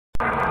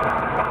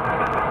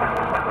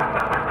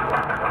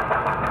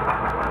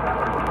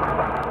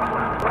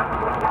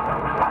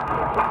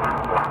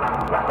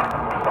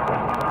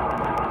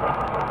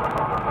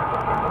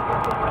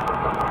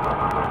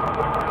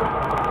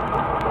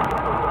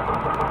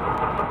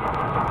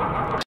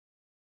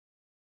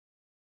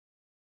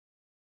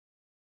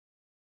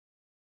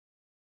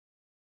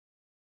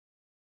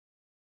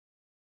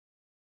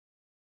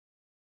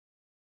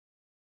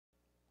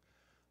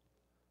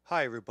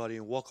Hi everybody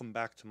and welcome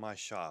back to my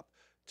shop.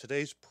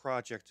 Today's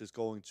project is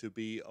going to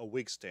be a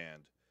wig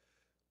stand.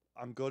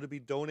 I'm going to be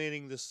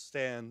donating this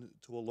stand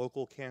to a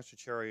local cancer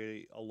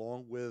charity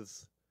along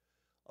with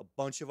a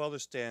bunch of other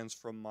stands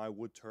from my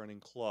wood turning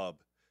club.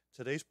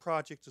 Today's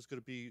project is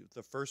going to be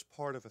the first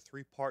part of a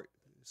three-part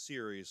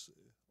series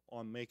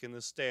on making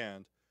this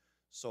stand.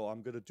 So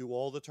I'm going to do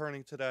all the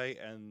turning today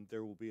and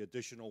there will be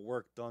additional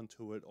work done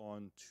to it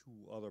on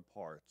two other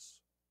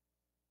parts.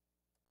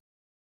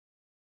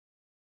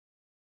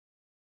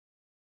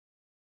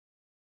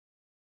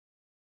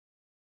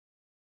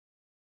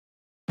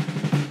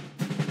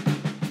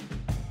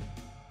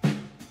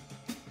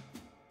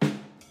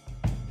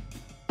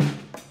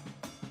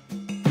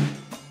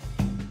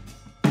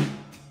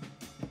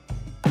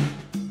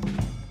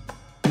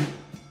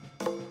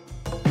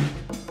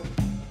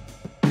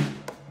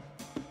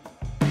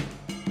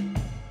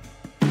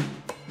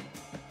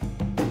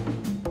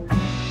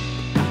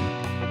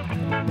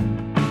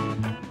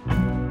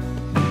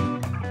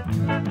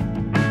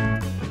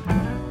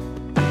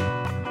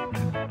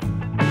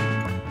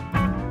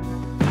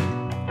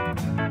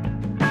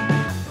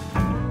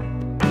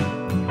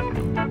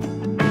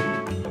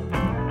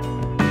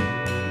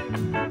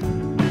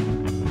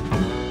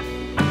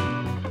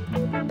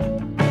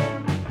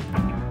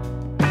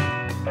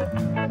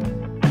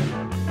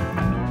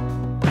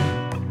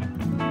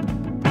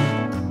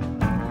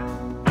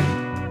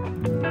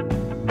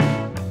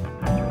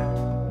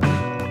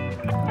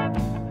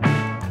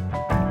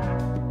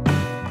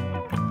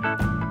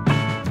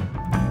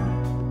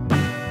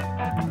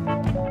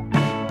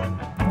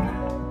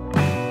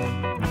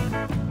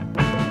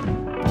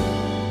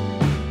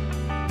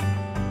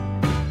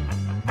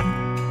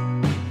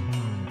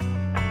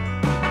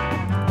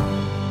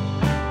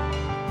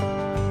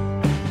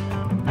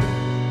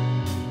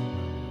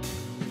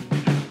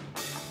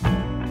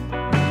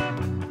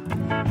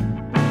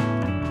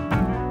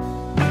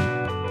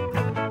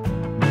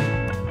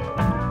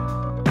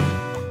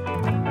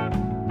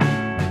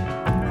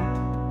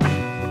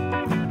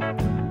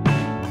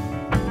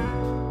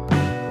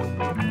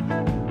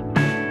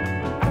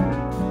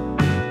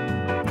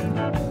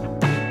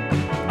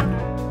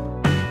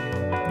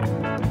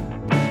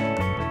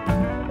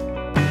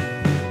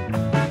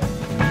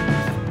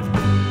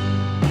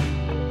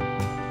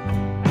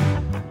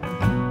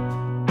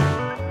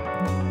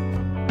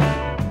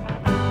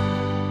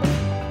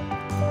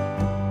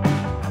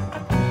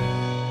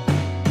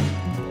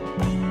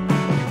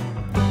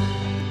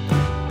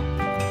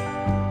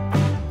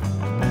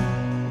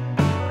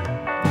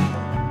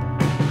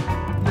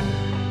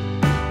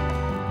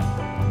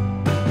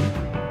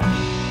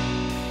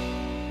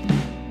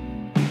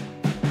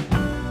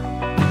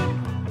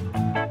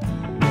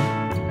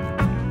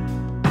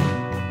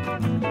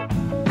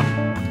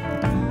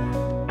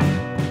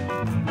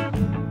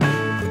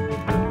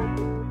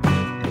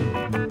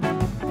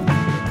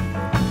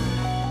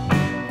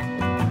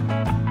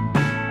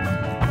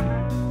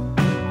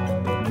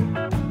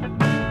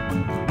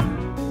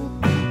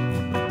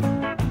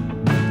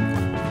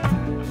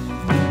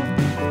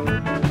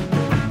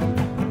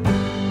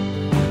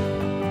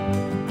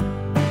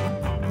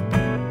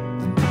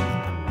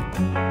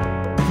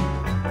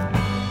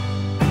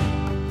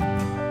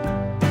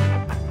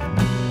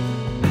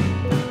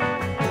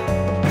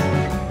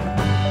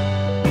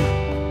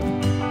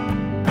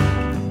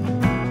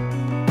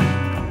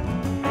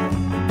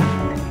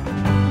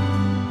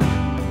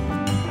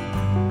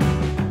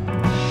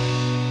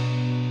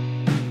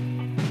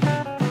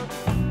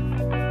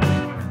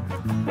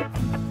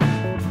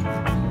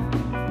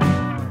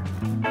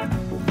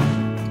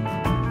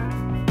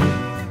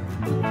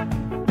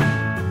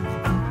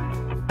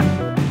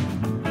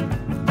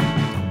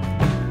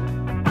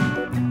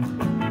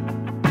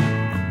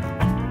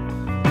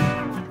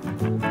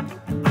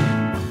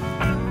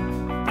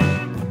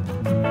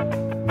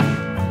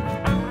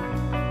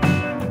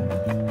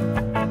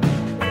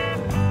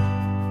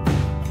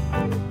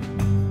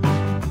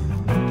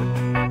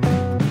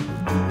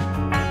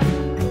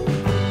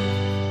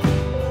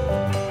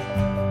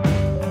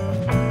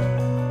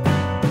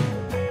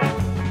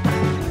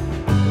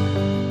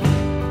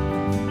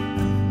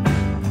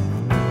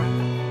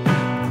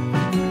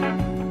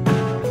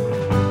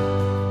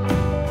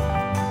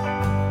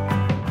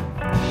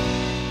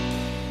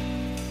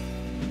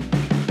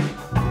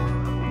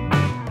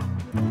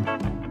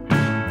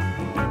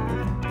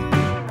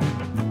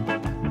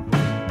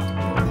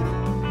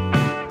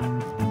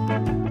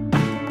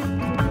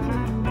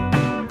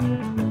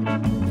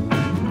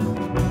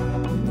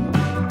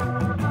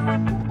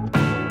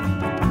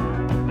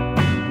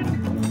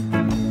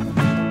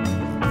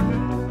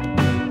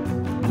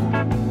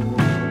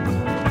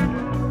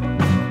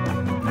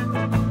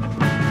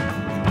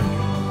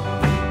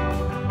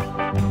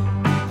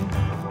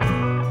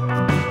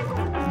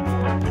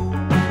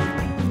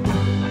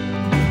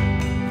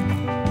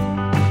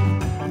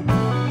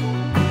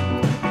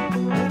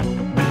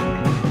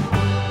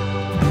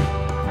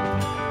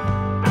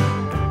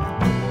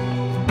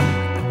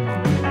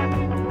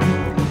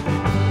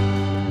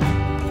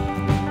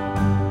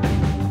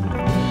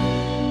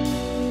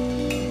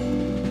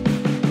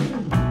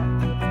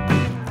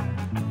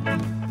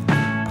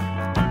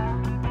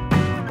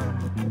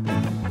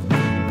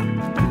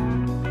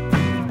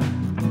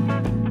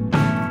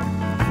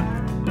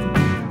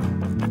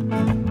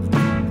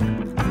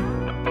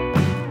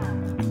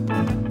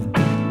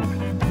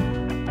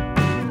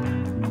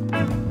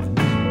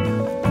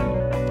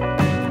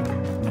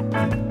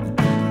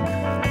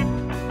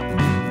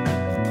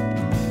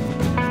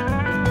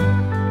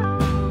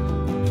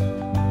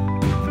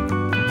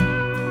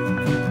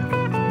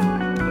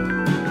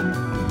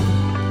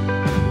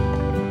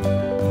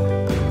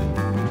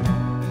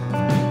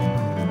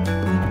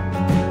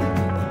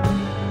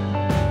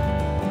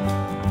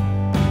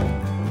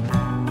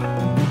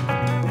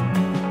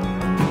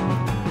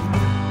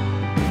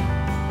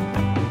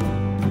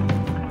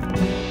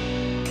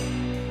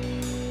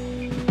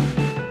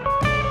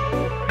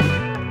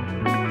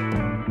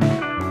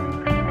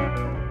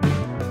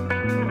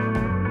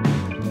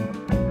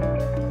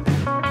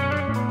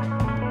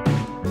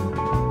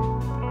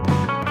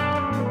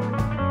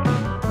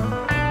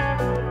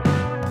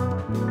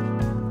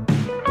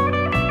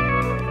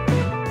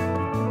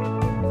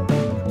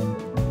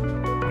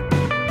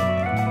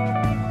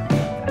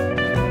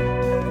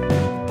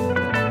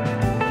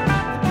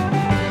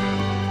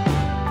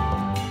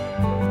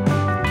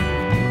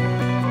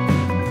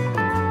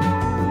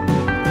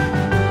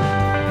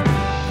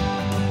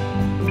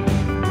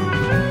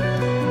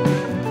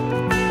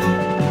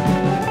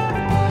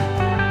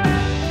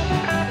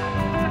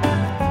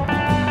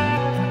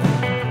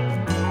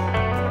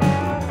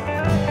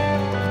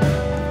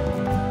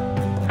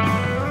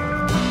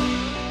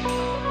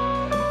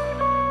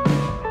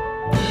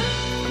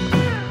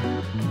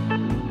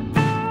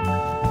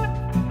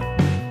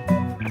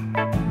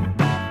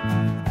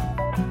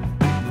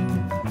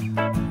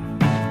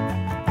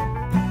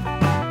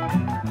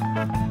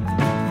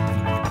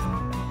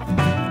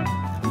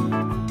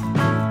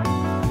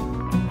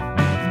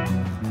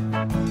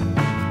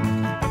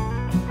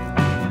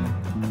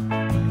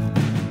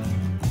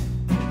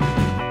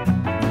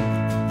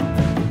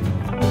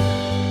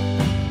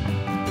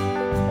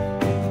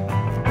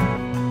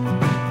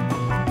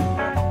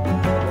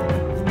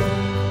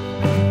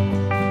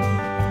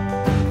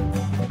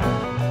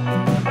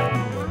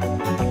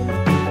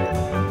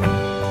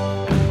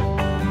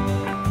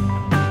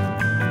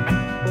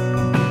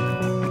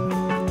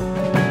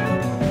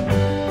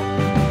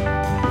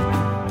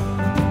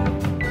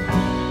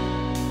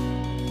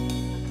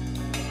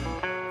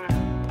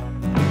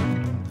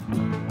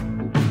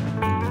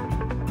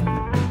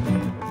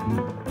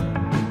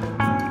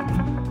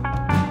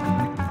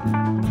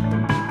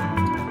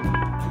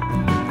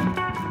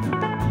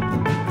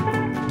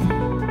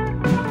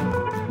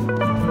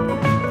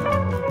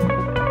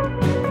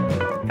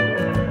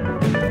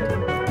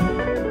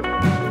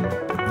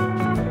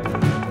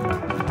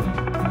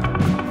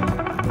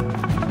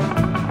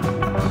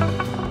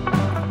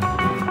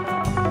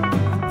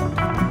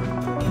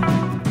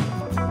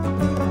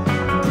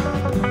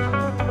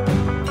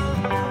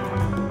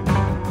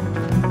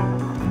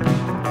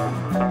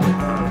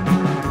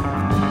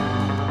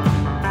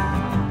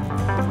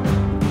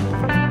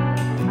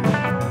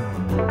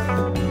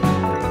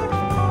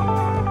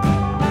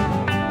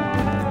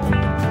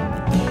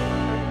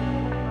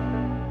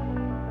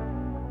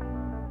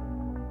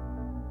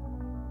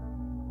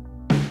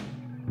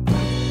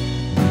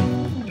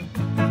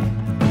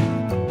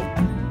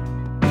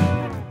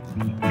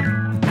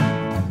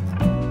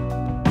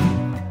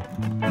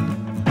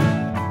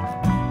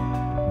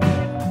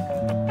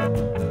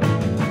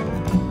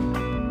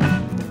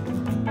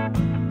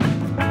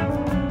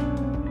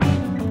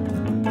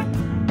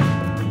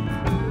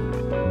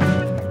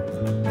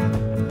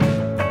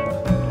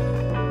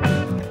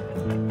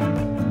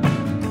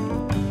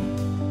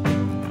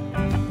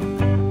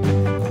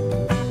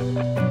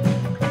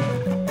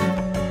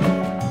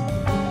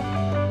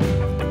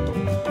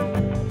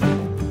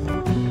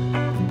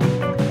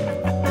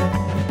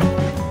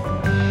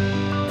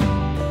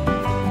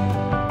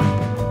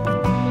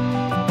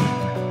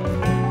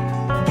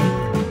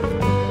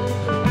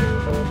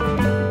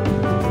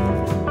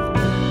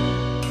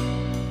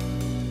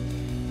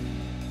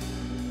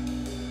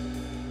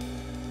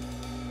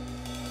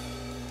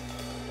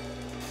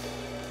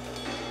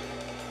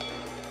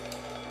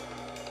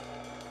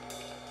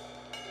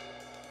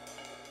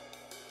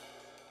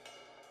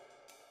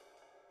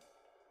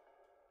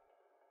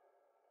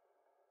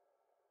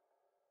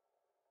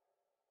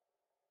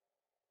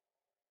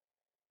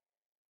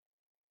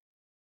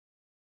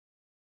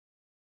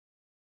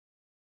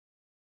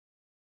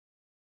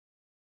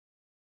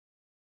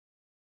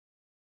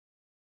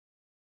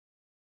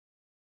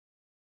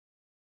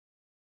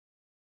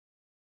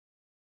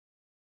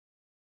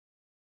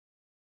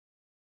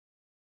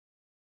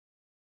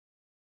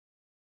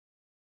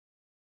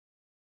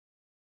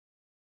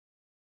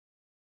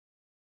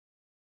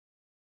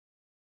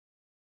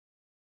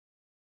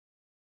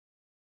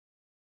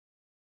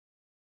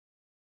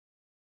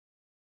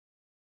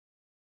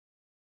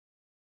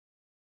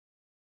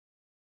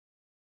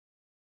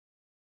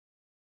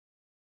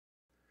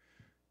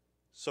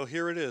 So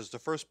here it is. The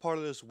first part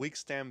of this wig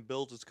stand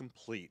build is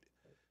complete.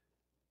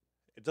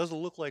 It doesn't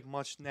look like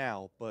much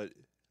now, but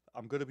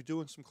I'm going to be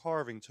doing some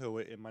carving to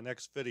it in my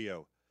next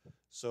video.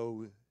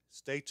 So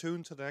stay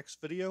tuned to the next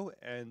video,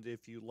 and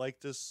if you like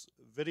this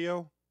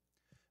video,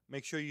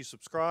 make sure you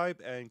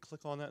subscribe and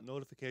click on that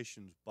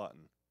notifications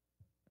button.